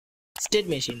State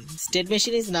machine. State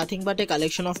machine is nothing but a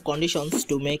collection of conditions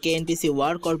to make a NPC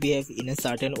work or behave in a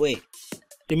certain way.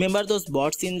 Remember those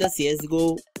bots in the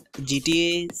CSGO,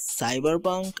 GTA,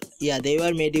 Cyberpunk? Yeah, they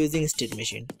were made using state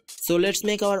machine. So let's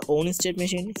make our own state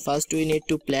machine. First we need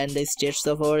to plan the states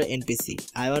of our NPC.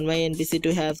 I want my NPC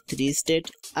to have 3 states: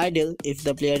 idle if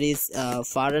the player is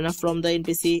far enough from the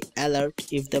NPC, alert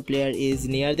if the player is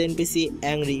near the NPC,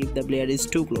 angry if the player is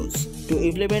too close. To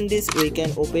implement this, we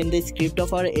can open the script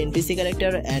of our NPC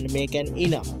character and make an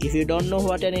enum. If you don't know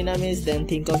what an enum is, then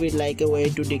think of it like a way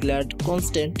to declare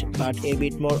constant but a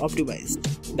bit more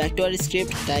optimized. Back to our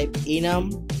script, type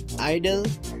enum idle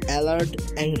alert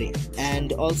angry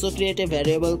and also create a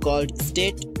variable called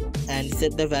state and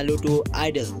set the value to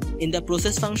idle. In the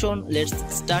process function, let's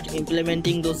start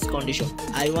implementing those conditions.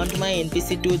 I want my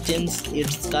NPC to change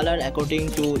its color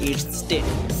according to its state.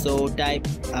 So type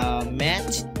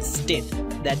match state.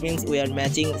 That means we are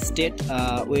matching state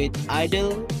with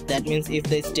idle. That means if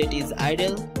the state is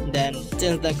idle, then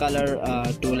change the color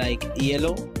to like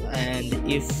yellow, and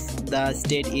if the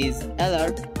state is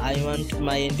alert, I want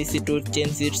my NPC to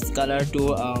change its color to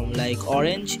like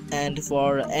orange, and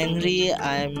for angry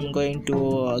I am going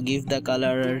to give the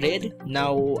color red.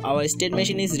 Now our state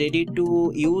machine is ready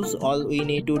to use. All we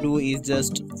need to do is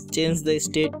just change the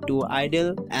state to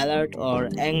idle, alert or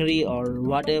angry or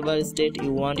whatever state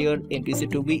you want your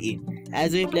NPC to be in.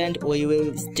 As we planned, we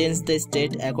will change the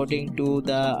state according to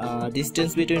the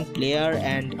distance between player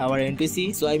and our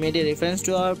NPC. So I made a reference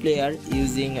to our player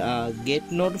using a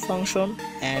getNode function,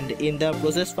 and in the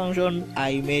process function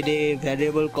I made a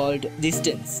variable called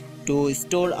distance to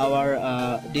store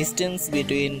our distance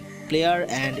between player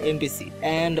and NPC.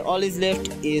 And all is left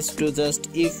is to just,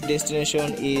 if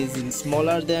destination is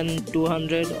smaller than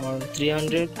 200 or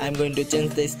 300, I'm going to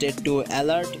change the state to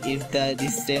alert. If the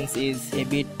distance is a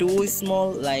bit too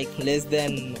small, like less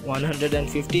than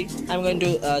 150, I'm going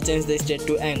to change the state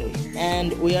to angry.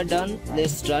 And we are done.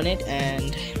 Let's run it,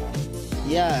 and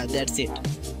yeah, that's it.